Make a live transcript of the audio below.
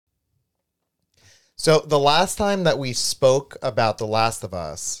So the last time that we spoke about The Last of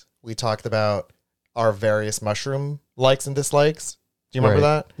Us, we talked about our various mushroom likes and dislikes. Do you remember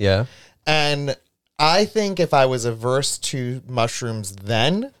that? Yeah. And I think if I was averse to mushrooms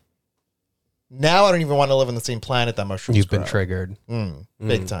then, now I don't even want to live on the same planet that mushrooms You've grow. been triggered.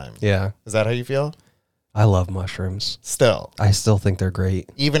 Big time. Yeah. Is that how you feel? I love mushrooms. Still. I still think they're great.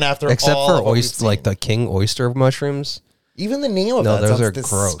 Even after Except all for of what we've oyster, like seen. the king oyster mushrooms. Even the name of No, that those sounds are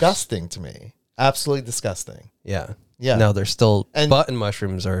gross. disgusting to me. Absolutely disgusting. Yeah. Yeah. No, they're still, And- button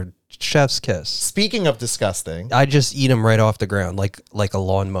mushrooms are chef's kiss. Speaking of disgusting, I just eat them right off the ground, like a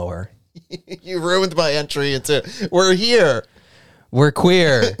lawnmower. you ruined my entry into we're here. We're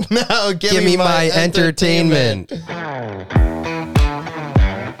queer. Now give Give me my entertainment.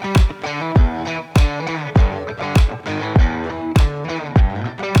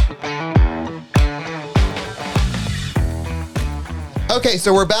 Okay,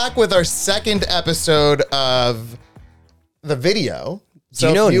 so we're back with our second episode of the video. So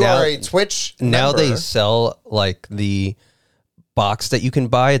you know if you now- are a Twitch Now member, they sell like the box that you can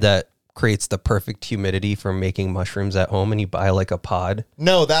buy that creates the perfect humidity for making mushrooms at home, and you buy like a pod.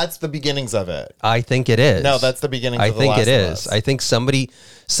 No, that's the beginnings of it. I think it is. No, that's the beginnings I of The think Last it of is. Us. I think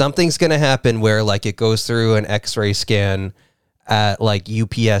something's going to happen where like it goes through an X-ray scan at like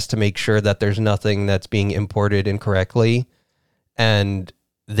UPS to make sure that there's nothing that's being imported incorrectly. And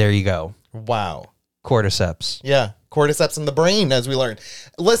there you go. Wow. Cordyceps. Yeah. Cordyceps in the brain, as we learned.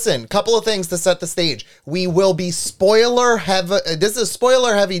 Listen, couple of things to set the stage. We will be spoiler heavy. This is a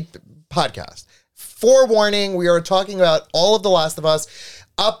spoiler heavy podcast. Forewarning, we are talking about all of The Last of Us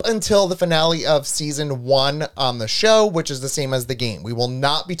up until the finale of season 1 on the show, which is the same as the game. We will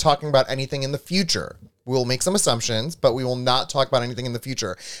not be talking about anything in the future. We will make some assumptions, but we will not talk about anything in the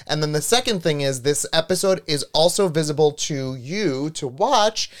future. And then the second thing is this episode is also visible to you to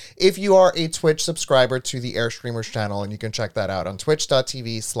watch if you are a Twitch subscriber to the Airstreamers channel, and you can check that out on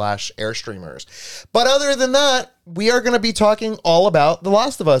twitch.tv/Airstreamers. But other than that, we are going to be talking all about The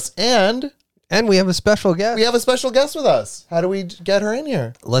Last of Us, and And we have a special guest. we have a special guest with us. How do we get her in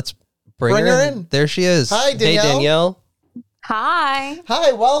here? Let's bring Bring her her in. in. There she is. Hi, Danielle. Hey, Danielle. Hi.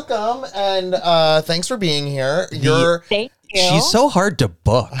 Hi, welcome, and thanks for being here. Thank you. She's so hard to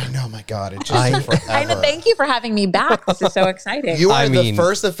book. I know, my God, it just took forever. I know. Thank you for having me back. This is so exciting. You are I the mean-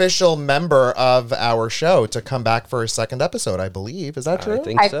 first official member of our show to come back for a second episode, I believe. Is that true? I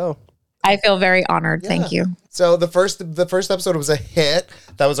think so. I feel very honored. Yeah. Thank you. So the first episode was a hit.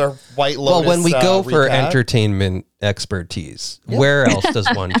 That was our White Lotus. Well, when we go for recap. entertainment expertise, where else does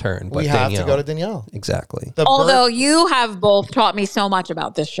one turn? But we have Danielle. to go to Danielle. Exactly. The Although you have both taught me so much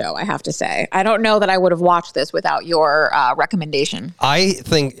about this show, I have to say. I don't know that I would have watched this without your recommendation. I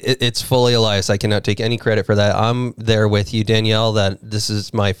think it's fully Elias. I cannot take any credit for that. I'm there with you, Danielle, that this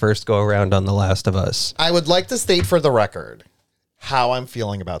is my first go around on The Last of Us. I would like to state for the record how I'm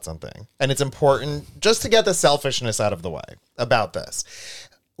feeling about something. And it's important just to get the selfishness out of the way about this.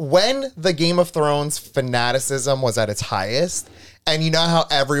 When the Game of Thrones fanaticism was at its highest, and you know how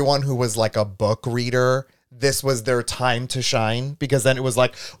everyone who was like a book reader, this was their time to shine, because then it was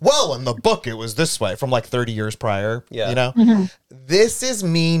like, well, in the book it was this way from like 30 years prior. Yeah. You know? This is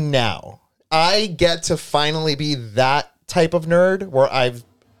me now. I get to finally be that type of nerd where I've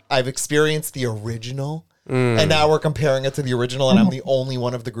experienced the original. And now we're comparing it to the original, and I'm the only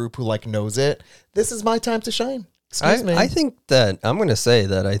one of the group who like knows it. This is my time to shine. Excuse me. I think that I'm going to say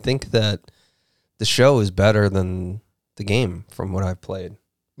that I think that the show is better than the game from what I've played.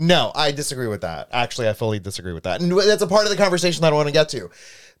 No, I disagree with that. Actually, I fully disagree with that. And that's a part of the conversation that I want to get to,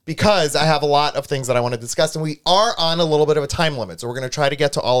 because I have a lot of things that I want to discuss, and we are on a little bit of a time limit. So we're going to try to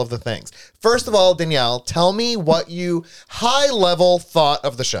get to all of the things. First of all, Danielle, tell me what you high level thought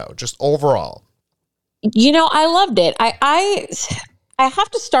of the show, just overall. You know, I loved it. I have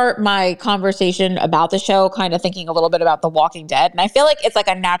to start my conversation about the show kind of thinking a little bit about The Walking Dead. And I feel like it's like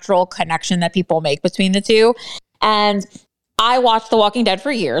a natural connection that people make between the two. And I watched The Walking Dead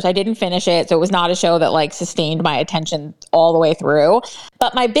for years. I didn't finish it, so it was not a show that like sustained my attention all the way through.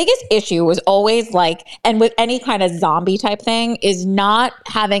 But my biggest issue was always like, and with any kind of zombie type thing, is not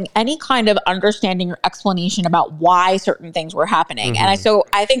having any kind of understanding or explanation about why certain things were happening. And so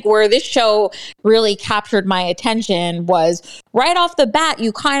I think where this show really captured my attention was right off the bat,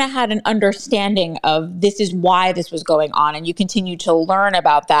 you kind of had an understanding of this is why this was going on, and you continue to learn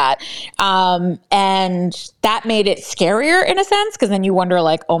about that. And that made it scarier in a sense, because then you wonder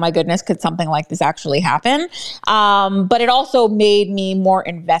like, oh my goodness, could something like this actually happen? But it also made me more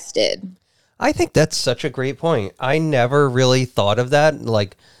invested. I think that's such a great point. I never really thought of that.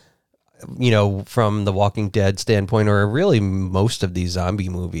 Like, from the Walking Dead standpoint, or really most of these zombie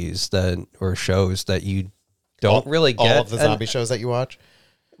movies or shows that you don't really get. All of the zombie shows that you watch?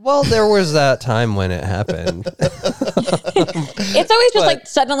 Well, there was that time when it happened. It's always just like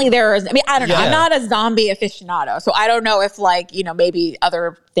suddenly there's, I mean, I don't know. I'm not a zombie aficionado, so I don't know if maybe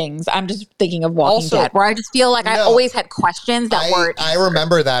other things. I'm just thinking of Walking Dead, where I just feel like I always had questions that weren't. I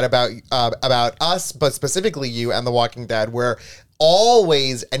remember that about us, but specifically you and The Walking Dead, where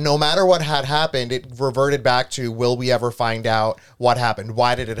always, and no matter what had happened, it reverted back to, will we ever find out what happened?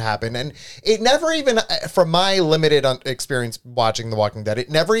 Why did it happen? And it never even, from my limited experience watching The Walking Dead,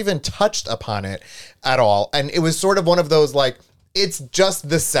 it never even touched upon it at all. And it was sort of one of those, like, it's just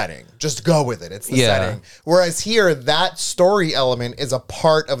the setting. Just go with it. It's the setting. Whereas here, that story element is a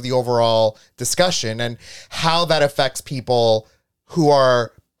part of the overall discussion and how that affects people who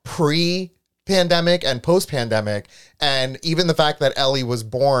are pre-pandemic and post-pandemic. And even the fact that Ellie was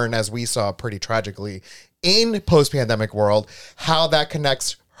born, as we saw pretty tragically, in post-pandemic world, how that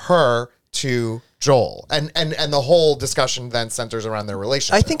connects her to Joel. And the whole discussion then centers around their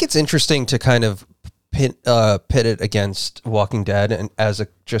relationship. I think it's interesting to kind of pit it against Walking Dead and as a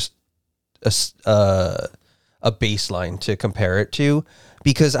baseline to compare it to,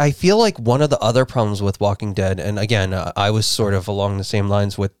 because I feel like one of the other problems with Walking Dead, and again, I was sort of along the same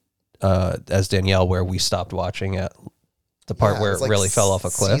lines with as Danielle, where we stopped watching at the part where it really fell off a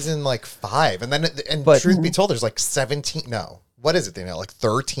cliff. Season 5. And then, but truth be told, there's 17. No. What is it, Danielle?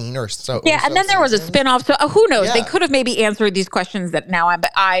 13 or so? Yeah, and then there was a spin-off. So who knows? Yeah. They could have maybe answered these questions but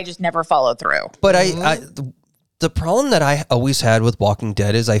I just never followed through. But the problem that I always had with Walking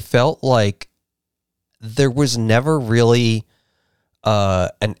Dead is I felt like there was never really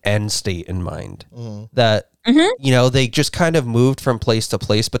an end state in mind. That they just kind of moved from place to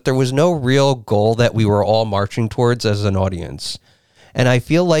place, but there was no real goal that we were all marching towards as an audience. And I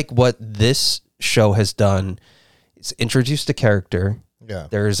feel like what this show has done is introduced a character. Yeah.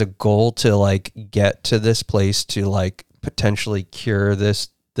 There is a goal to get to this place to potentially cure this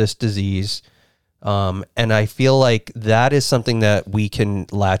disease. And I feel like that is something that we can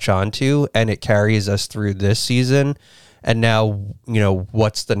latch onto, and it carries us through this season. And now,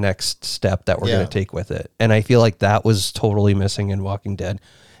 what's the next step that we're going to take with it? And I feel like that was totally missing in Walking Dead.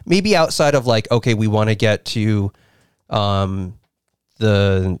 Maybe outside of okay, we want to get to the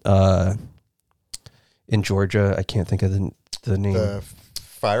in Georgia, I can't think of the name. The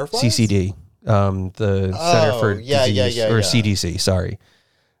Fireflies? CCD. The Center for Disease, or CDC, sorry.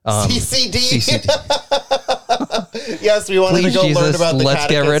 CCD. Yes, we wanted to go learn about the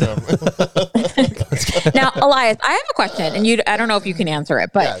catechism. Now, Ilias, I have a question, and I don't know if you can answer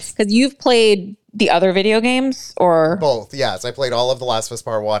it, but because you've played the other video games, or both? Yes, I played all of The Last of Us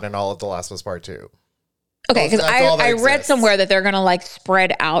Part 1 and all of The Last of Us Part 2. Okay, because I read somewhere that they're going to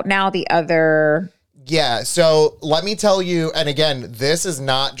spread out now the other. Yeah, so let me tell you, and again, this is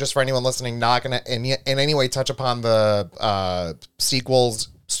not just for anyone listening, not going to in any way touch upon the sequel's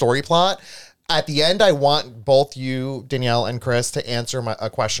story plot. At the end, I want both you, Danielle, and Chris to answer a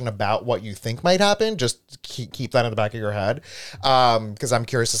question about what you think might happen. Just keep that in the back of your head, because I'm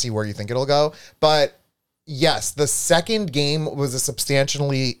curious to see where you think it'll go. But yes, the second game was a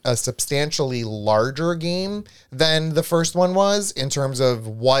substantially larger game than the first one was in terms of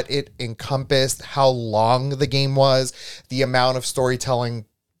what it encompassed, how long the game was, the amount of storytelling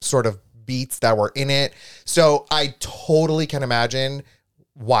sort of beats that were in it. So I totally can imagine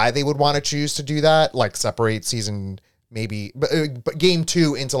why they would want to choose to do that, separate season but game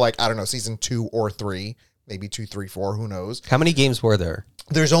 2 into I don't know, season 2 or 3, maybe 2, 3, 4, who knows. How many games were there?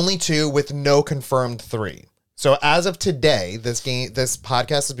 There's only 2 with no confirmed 3. So as of today, this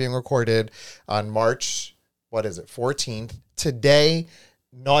podcast is being recorded on March, 14th. Today,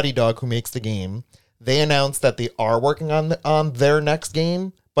 Naughty Dog, who makes the game, they announced that they are working on their next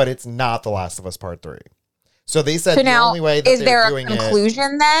game, but it's not The Last of Us Part 3. So they said only way that is there a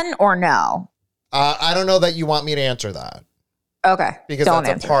conclusion then, or no? I don't know that you want me to answer that. Okay. Because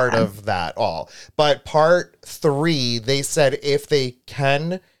that's a part of that all. But part 3, they said if they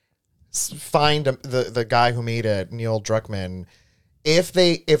can find the guy who made it, Neil Druckmann, if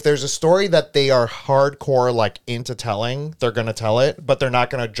there's a story that they are hardcore into telling, they're going to tell it, but they're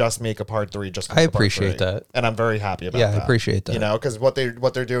not going to just make a part 3 just. I appreciate that, and I'm very happy about that. Yeah, I appreciate that. Because what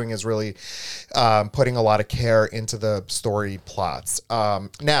they're doing is really putting a lot of care into the story plots.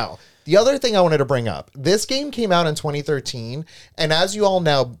 Now, the other thing I wanted to bring up: this game came out in 2013, and as you all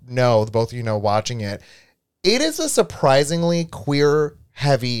now know, both of you know, watching it, it is a surprisingly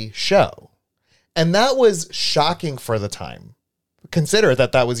queer-heavy show, and that was shocking for the time. Consider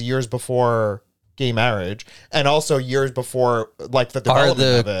that was years before gay marriage, and also years before the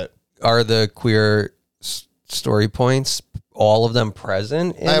development of it. are the queer story points, all of them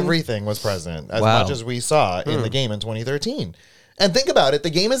present? Everything was present as Wow. much as we saw in the game in 2013. And think about it. The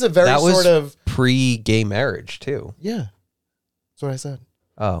game is a very that was sort of pre-gay marriage too. Yeah. That's what I said.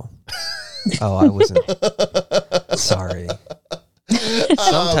 Oh, I wasn't. Sorry.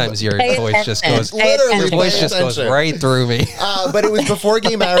 Sometimes your voice just goes. Literally, Your voice just goes right through me. But it was before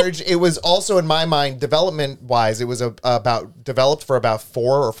gay marriage. It was also, in my mind, development-wise, it was developed for about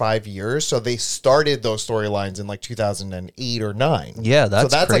 4 or 5 years. So they started those storylines in like 2008 or 9. Yeah,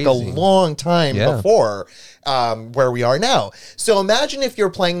 that's like a crazy. long time Yeah. before where we are now. So imagine if you're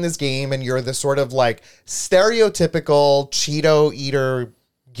playing this game and you're the sort of like stereotypical Cheeto eater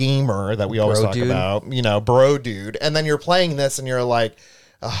gamer that we always Bro talk dude. about, bro dude. And then you're playing this and you're like,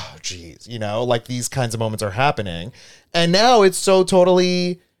 oh, geez, like these kinds of moments are happening. And now it's so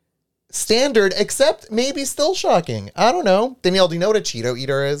totally standard, except maybe still shocking. I don't know. Danielle, do you know what a Cheeto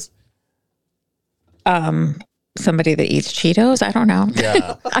eater is? Somebody that eats Cheetos? I don't know.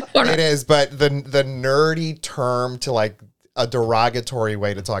 Yeah, I don't know. it is. But the nerdy term to like a derogatory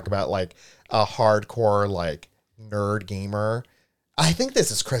way to talk about like a hardcore like nerd gamer. I think this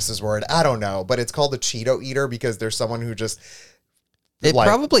is Chris's word. I don't know, but it's called a Cheeto eater because there's someone who just It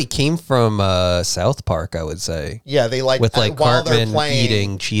probably came from South Park, I would say. Yeah, they like with like while they're Cartman playing,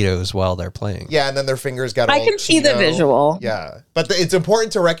 eating Cheetos while they're playing. Yeah, and then their fingers got. I all can see the Cheeto. visual. Yeah, but it's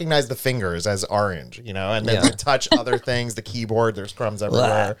important to recognize the fingers as orange, and then they touch other things. The keyboard, there's crumbs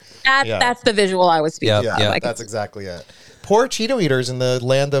everywhere. That's the visual I was speaking. Yep, of. Yeah, Like, that's exactly it. Poor Cheeto eaters in the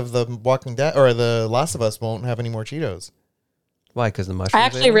land of the Walking Dead or the Last of Us won't have any more Cheetos. Why? Because the mushrooms. I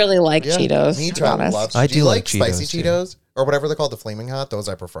actually really like Yeah, Cheetos. me To too. be honest. I Do you do like like spicy Cheetos, too. Cheetos or whatever they're called, the Flaming Hot. Those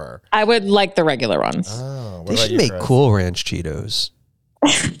I prefer. I would like the regular ones. Oh, what They about should you, make Chris? Cool Ranch Cheetos.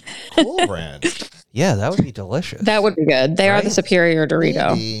 Cool Ranch. Yeah, that would be delicious. That would be good. They are the Right? superior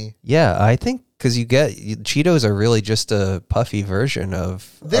Dorito. Maybe. Yeah, I think because Cheetos are really just a puffy version of.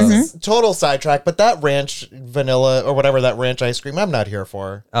 This is total sidetrack, but that ranch vanilla or whatever that ranch ice cream, I'm not here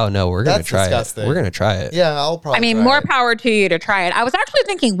for. Oh no, we're gonna That's try disgusting. it. We're gonna try it. Yeah, I'll probably. I mean, try more it. power to you to try it. I was actually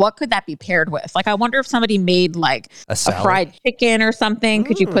thinking, what could that be paired with? Like, I wonder if somebody made like A a salad? fried chicken or something.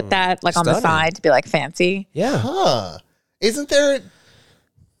 Could you put that like on the stunning. side to be like fancy? Yeah. Huh? Isn't there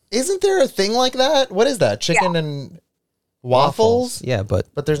a thing like that? What is that? Chicken and waffles? Yeah, but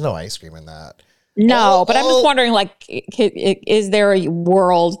But there's no ice cream in that. No, but I'm all- just wondering, like, is there a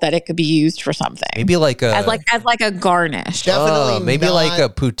world that it could be used for something maybe like a as like a garnish? Definitely maybe not- like a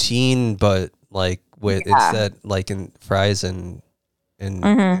poutine, but like with instead like in fries and.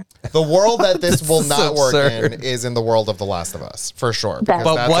 The world that this will This is not work absurd. in is in the world of The Last of Us, for sure. because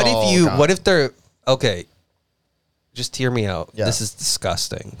But that's what all if you? gone. What if they're okay? Just hear me out. Yeah. This is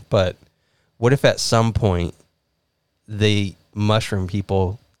disgusting. But what if at some point the mushroom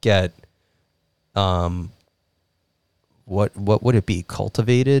people get what would it be,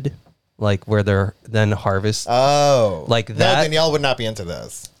 cultivated, like where they're then harvest Oh, like No, that? Danielle would not be into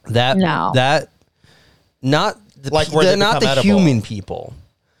this. that No. that not the Like where they not the become edible. human people,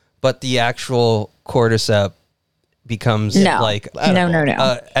 but the actual cordyceps becomes No. like No.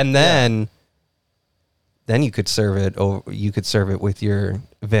 and then you could serve it over. You could serve it with your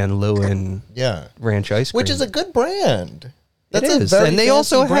Van Leeuwen Yeah, ranch ice cream, which is a good brand. That's it a is. very And they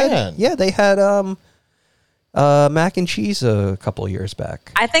also fancy had brand. they had mac and cheese a couple of years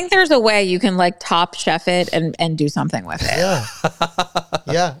back. I think there's a way you can like top chef it and do something with it. Yeah,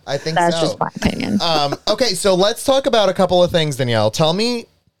 yeah. I think That's so. just my opinion. Okay, so let's talk about a couple of things, Danielle. Tell me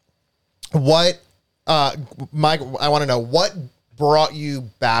what, Mike. I want to know what brought you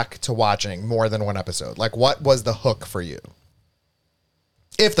back to watching more than one episode. Like, what was the hook for you?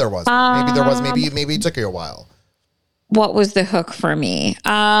 If there was, maybe there was. Maybe it took you a while. What was the hook for me?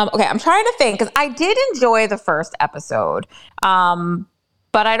 Okay, I'm trying to think because I did enjoy the first episode,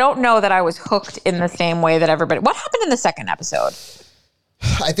 but I don't know that I was hooked in the same way that everybody. What happened in the second episode?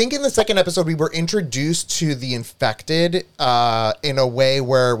 I think in the second episode, we were introduced to the infected in a way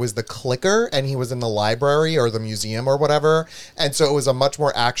where it was the clicker and he was in the library or the museum or whatever. And so it was a much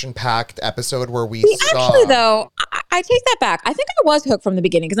more action-packed episode where we saw... Actually, though, I take that back. I think I was hooked from the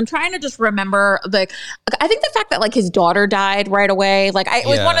beginning because I'm trying to just remember, like, I think the fact that, like, his daughter died right away, like, it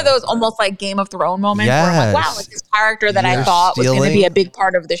was one of those almost, like, Game of Thrones moments where I'm like, wow, like, this character that I thought was going to be a big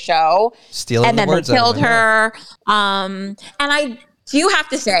part of the show. And then they killed her. And I do have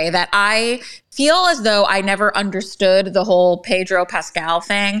to say that I feel as though I never understood the whole Pedro Pascal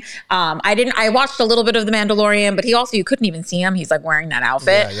thing. I watched a little bit of The Mandalorian, but you couldn't even see him. He's like wearing that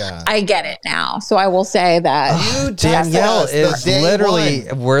outfit. Yeah. I get it now. So I will say that You Danielle texted us is the day literally,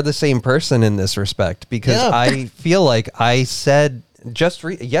 one. we're the same person in this respect because Yeah. I feel like I said just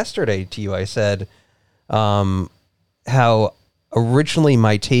yesterday to you, I said how originally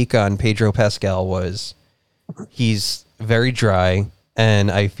my take on Pedro Pascal was he's very dry,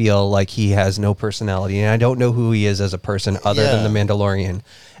 and I feel like he has no personality, and I don't know who he is as a person other than the Mandalorian.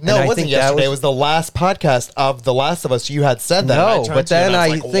 No, and it wasn't yesterday. It was the last podcast of The Last of Us. You had said that. No, but then I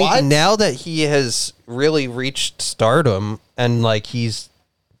like, think what? now that he has really reached stardom and like he's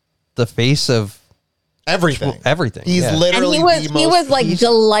the face of everything. He's yeah. literally and he was like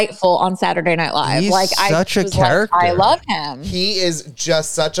delightful on Saturday Night Live. He's like such a was character. Like, I love him. He is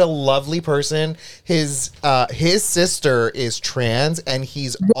just such a lovely person. His sister is trans, and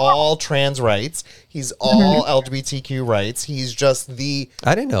he's all trans rights. He's all LGBTQ rights. He's just I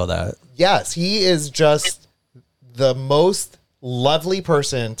didn't know that. Yes, he is just the most lovely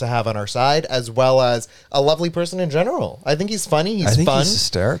person to have on our side, as well as a lovely person in general. I think he's funny. He's fun. He's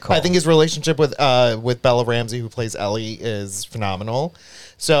hysterical. I think his relationship with Bella Ramsey, who plays Ellie, is phenomenal.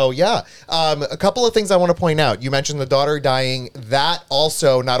 So yeah, a couple of things I want to point out. You mentioned the daughter dying. That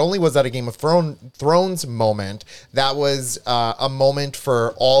also, not only was that a Game of Thrones moment, that was a moment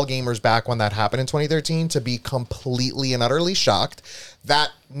for all gamers back when that happened in 2013 to be completely and utterly shocked.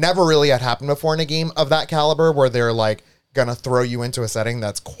 That never really had happened before in a game of that caliber, where they're like gonna throw you into a setting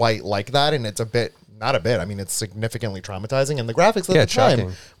that's quite like that, and it's it's significantly traumatizing, and the graphics at the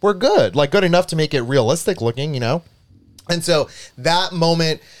time were good enough to make it realistic looking, and so that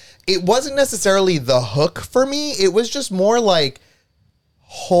moment, it wasn't necessarily the hook for me. It was just more like,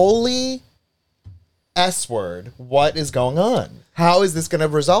 holy S word, what is going on? How is this going to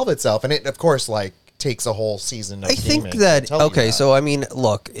resolve itself? And it, of course, like takes a whole season of I gaming think to that tell you that. So I mean,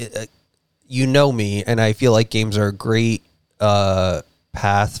 look, you know me, and I feel like games are a great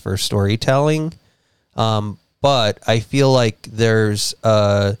path for storytelling, but I feel like there's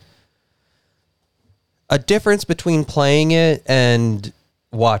a difference between playing it and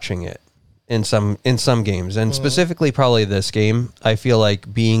watching it in some games, and specifically probably this game. I feel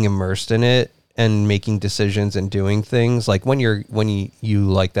like being immersed in it and making decisions and doing things like when you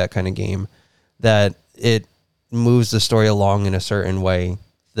like that kind of game, that it moves the story along in a certain way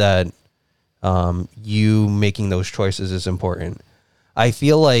that you making those choices is important. I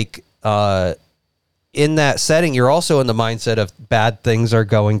feel like in that setting, you're also in the mindset of bad things are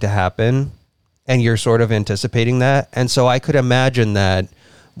going to happen, and you're sort of anticipating that. And so I could imagine that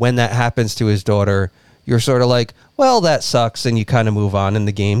when that happens to his daughter, you're sort of like, well, that sucks, and you kind of move on in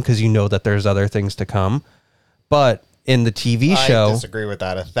the game because you know that there's other things to come. But in the TV show, I disagree with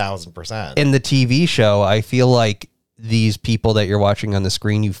that 1,000%. In the TV show, I feel like these people that you're watching on the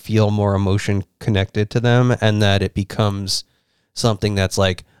screen, you feel more emotion connected to them, and that it becomes something that's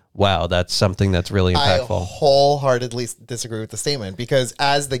like, wow, that's something that's really impactful. I wholeheartedly disagree with the statement, because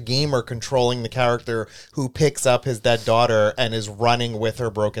as the gamer controlling the character who picks up his dead daughter and is running with her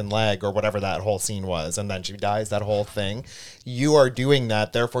broken leg or whatever that whole scene was, and then she dies, that whole thing, you are doing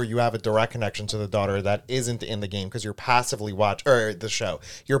that. Therefore, you have a direct connection to the daughter that isn't in the game, because you're passively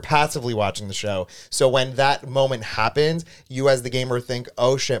You're passively watching the show. So when that moment happens, you as the gamer think,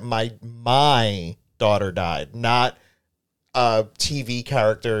 oh shit, my daughter died, not a TV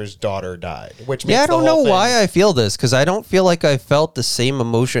character's daughter died, which makes I don't know thing. why I feel this, because I don't feel like I felt the same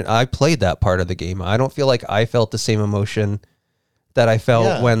emotion. I played that part of the game. I don't feel like I felt the same emotion that I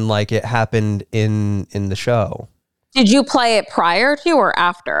felt when like it happened in the show. Did you play it prior to or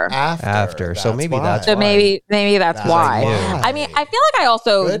after? After. So maybe that's so why. maybe that's why. I mean, I feel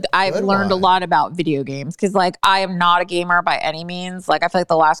like I've learned a lot about video games, because like I am not a gamer by any means. Like I feel like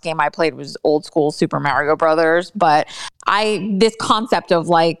the last game I played was old school Super Mario Brothers, but this concept of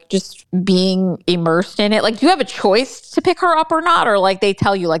like just being immersed in it, like do you have a choice to pick her up or not, or like they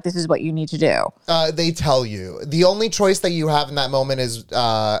tell you like this is what you need to do? They tell you. The only choice that you have in that moment is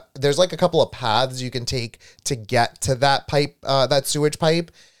there's like a couple of paths you can take to get to that pipe, that sewage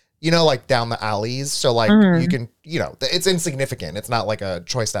pipe, like down the alleys. So like you can, it's insignificant. It's not like a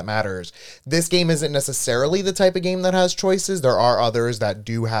choice that matters. This game isn't necessarily the type of game that has choices. There are others that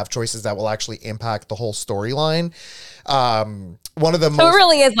do have choices that will actually impact the whole storyline. One of the So it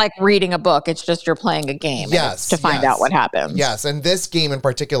really is like reading a book. It's just you're playing a game. Yes, to find out what happens. Yes, and this game in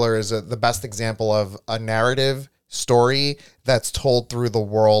particular is the best example of a narrative story that's told through the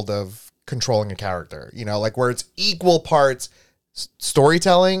world of controlling a character. Like where it's equal parts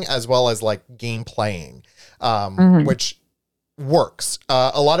storytelling as well as like game playing, which works.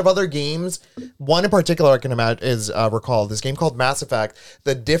 A lot of other games, one in particular I can imagine is recall this game called Mass Effect.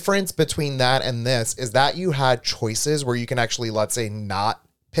 The difference between that and this is that you had choices where you can actually, let's say, not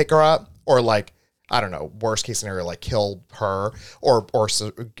pick her up or like I don't know, worst case scenario, like kill her or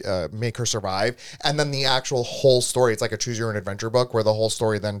make her survive. And then the actual whole story, it's like a choose your own adventure book where the whole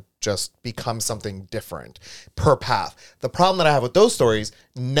story then just becomes something different per path. The problem that I have with those stories,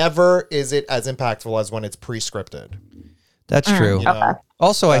 never is it as impactful as when it's pre-scripted. That's true. You know?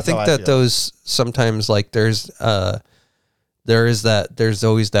 Also, I That's think how I that feel. those sometimes like there's always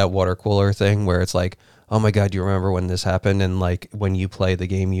that water cooler thing where it's like, oh my God, you remember when this happened? And like when you play the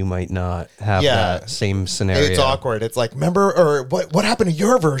game, you might not have that same scenario. It's awkward. It's like, remember, or what happened to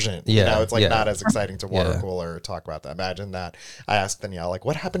your version? Yeah, You know, it's like yeah. not as exciting to water cooler or talk about that. Imagine that. I asked Danielle, like,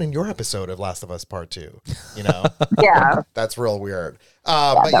 what happened in your episode of Last of Us Part 2? You know? Yeah. That's real weird.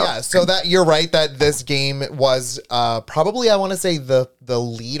 But yeah, so that you're right that this game was probably, I want to say, the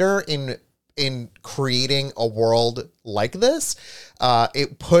leader in creating a world like this.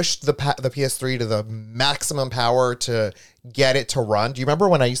 It pushed the PS3 to the maximum power to get it to run. Do you remember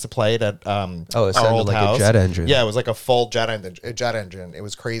when I used to play it at it our sounded old like house? a jet engine. Yeah, it was like a full jet engine. It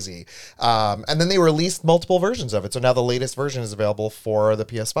was crazy. And then they released multiple versions of it. So now the latest version is available for the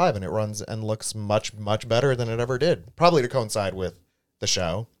PS5, and it runs and looks much, much better than it ever did. Probably to coincide with the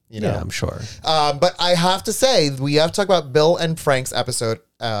show. You know? Yeah, I'm sure. But I have to say, we have to talk about Bill and Frank's episode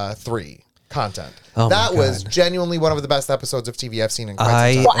 3 content. Oh my That was God. genuinely one of the best episodes of TV I've seen in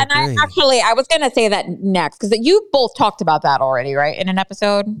quite some time. Well, and agree. I was going to say that next because you both talked about that already, right? In an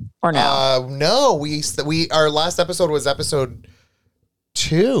episode or no? No, our last episode was episode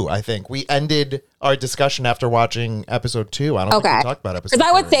 2, I think. We ended our discussion after watching episode 2. I don't think we talked about episode 3. Because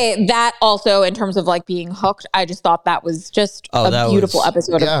I would say that also in terms of like being hooked, I just thought that was just a beautiful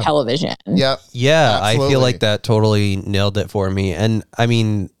episode of television. Yep. Yeah, Absolutely. I feel like that totally nailed it for me. And I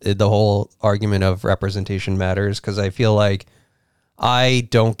mean, the whole argument of representation matters because I feel like I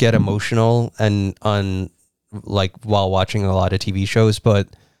don't get emotional and on like while watching a lot of TV shows, but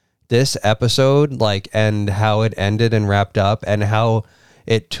this episode, like, and how it ended and wrapped up and how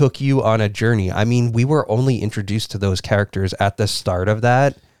it took you on a journey. I mean, we were only introduced to those characters at the start of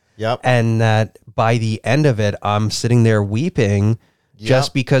that. Yep. And that by the end of it, I'm sitting there weeping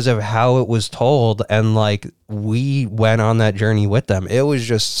just because of how it was told. And like, we went on that journey with them. It was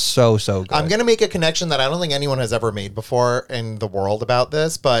just so good. I'm going to make a connection that I don't think anyone has ever made before in the world about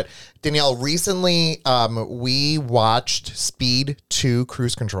this. But Danielle, recently we watched Speed 2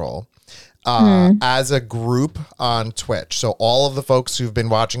 Cruise Control as a group on Twitch. So all of the folks who've been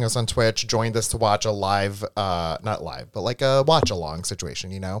watching us on Twitch joined us to watch a live, not live, but like a watch along situation,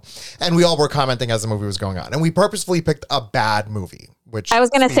 you know? And we all were commenting as the movie was going on. And we purposefully picked a bad movie. Which I was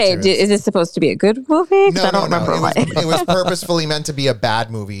going to say, is this supposed to be a good movie? No, I don't remember. It was purposefully meant to be a bad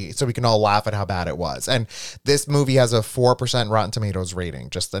movie so we can all laugh at how bad it was. And this movie has a 4% Rotten Tomatoes rating,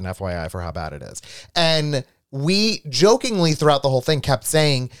 just an FYI for how bad it is. And we jokingly throughout the whole thing kept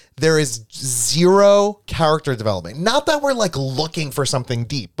saying there is zero character development. Not that we're like looking for something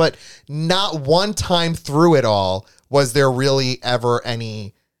deep, but not one time through it all was there really ever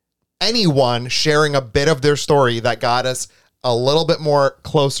anyone sharing a bit of their story that got us a little bit more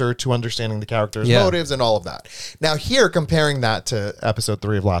closer to understanding the characters' motives and all of that. Now here, comparing that to episode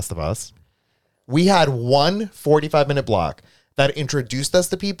 3 of Last of Us, we had one 45-minute block that introduced us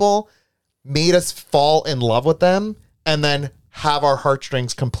to people, made us fall in love with them, and then have our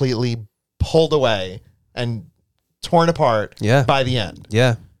heartstrings completely pulled away and torn apart by the end.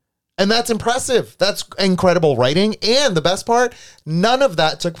 Yeah. And that's impressive. That's incredible writing. And the best part, none of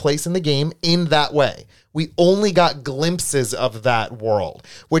that took place in the game in that way. We only got glimpses of that world,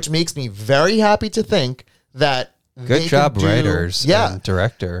 which makes me very happy to think that Good job, writers and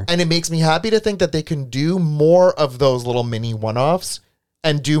director. And it makes me happy to think that they can do more of those little mini one-offs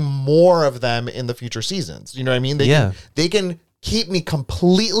and do more of them in the future seasons. You know what I mean? They can keep me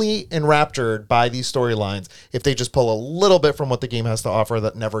completely enraptured by these storylines if they just pull a little bit from what the game has to offer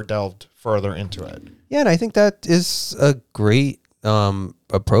that never delved further into it. Yeah, and I think that is a great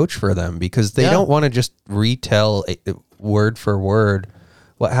approach for them because they don't want to just retell word for word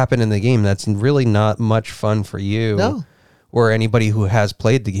what happened in the game. That's really not much fun for you or anybody who has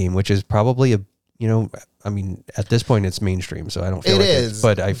played the game, which is probably I mean, at this point it's mainstream, so I don't feel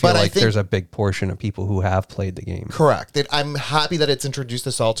but I feel like there's a big portion of people who have played the game. Correct. I'm happy that it's introduced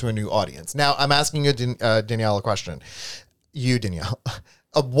us all to a new audience. Now, I'm asking you, Danielle, a question. You, Danielle,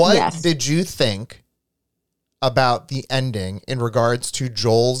 what did you think about the ending in regards to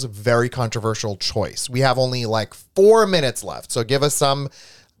Joel's very controversial choice? We have only like 4 minutes left, so give us some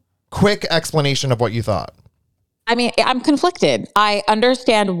quick explanation of what you thought. I mean, I'm conflicted. I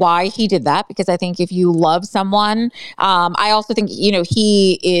understand why he did that because I think if you love someone, I also think,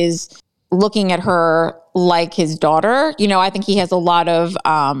 he is looking at her like his daughter. You know, I think he has a lot of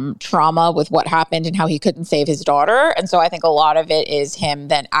trauma with what happened and how he couldn't save his daughter. And so I think a lot of it is him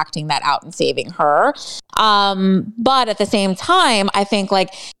then acting that out and saving her. But at the same time, I think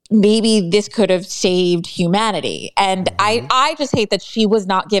like maybe this could have saved humanity. And I just hate that she was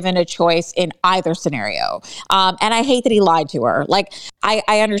not given a choice in either scenario. And I hate that he lied to her. Like,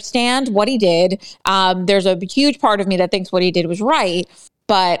 I understand what he did. There's a huge part of me that thinks what he did was right.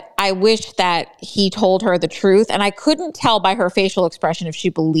 But I wish that he told her the truth. And I couldn't tell by her facial expression if she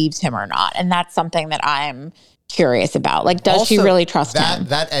believes him or not. And that's something that I'm curious about. Like, does she really trust him?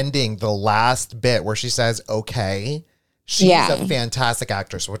 That ending, the last bit where she says, okay, she's a fantastic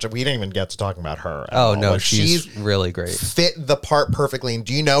actress, which we didn't even get to talking about her. Oh, no, she's really great. Fit the part perfectly. And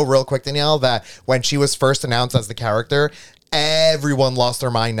do you know, real quick, Danielle, that when she was first announced as the character, everyone lost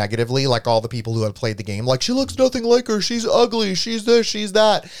their mind negatively, like all the people who had played the game. Like, she looks nothing like her. She's ugly. She's this, she's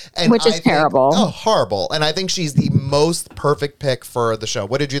that. And which is terrible. Oh, horrible. And I think she's the most perfect pick for the show.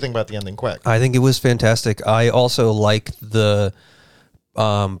 What did you think about the ending, quick? I think it was fantastic. I also like the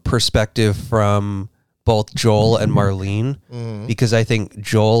perspective from both Joel and Marlene, because I think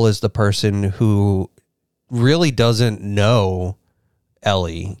Joel is the person who really doesn't know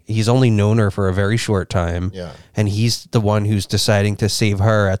Ellie. He's only known her for a very short time. Yeah. And he's the one who's deciding to save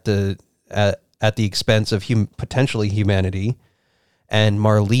her at the expense of potentially humanity. And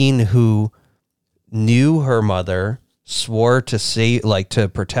Marlene, who knew her mother, swore to to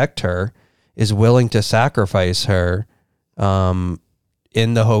protect her, is willing to sacrifice her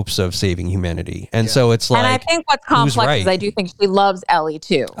in the hopes of saving humanity. And so it's like, and I think what's complex is I do think she loves Ellie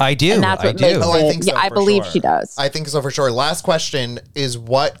too. I do. And that's what makes it. I think so, I believe she does. I think so for sure. Last question is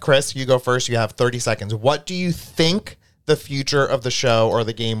Chris, you go first. You have 30 seconds. What do you think the future of the show or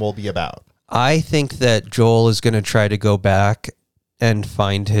the game will be about? I think that Joel is going to try to go back and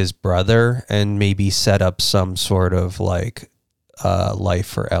find his brother and maybe set up some sort of like life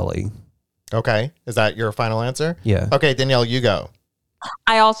for Ellie. Okay. Is that your final answer? Yeah. Okay, Danielle, you go.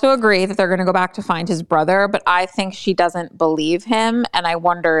 I also agree that they're going to go back to find his brother, but I think she doesn't believe him. And I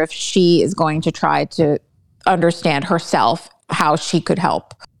wonder if she is going to try to understand herself how she could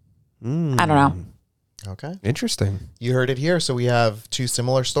help. I don't know. Okay. Interesting. You heard it here. So we have two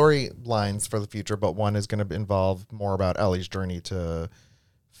similar storylines for the future, but one is going to involve more about Ellie's journey to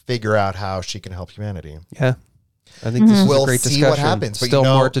figure out how she can help humanity. Yeah. I think this is we'll a great see discussion. what happens. But still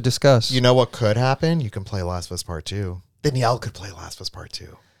more to discuss. You know what could happen? You can play Last of Us Part 2. Danielle could play Last of Us Part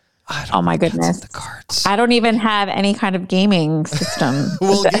 2. Oh my goodness. The cards. I don't even have any kind of gaming system.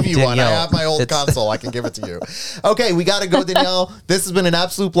 We'll give you one. I have my old console. I can give it to you. Okay, we got to go, Danielle. This has been an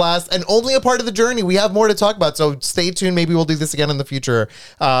absolute blast and only a part of the journey. We have more to talk about, so stay tuned. Maybe we'll do this again in the future.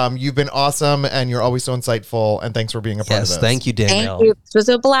 You've been awesome, and you're always so insightful, and thanks for being a part of this. Thank you, Danielle. Thank you. This was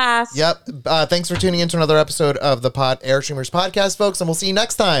a blast. Yep. Thanks for tuning in to another episode of the Airstreamers podcast, folks, and we'll see you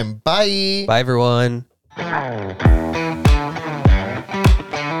next time. Bye. Bye, everyone.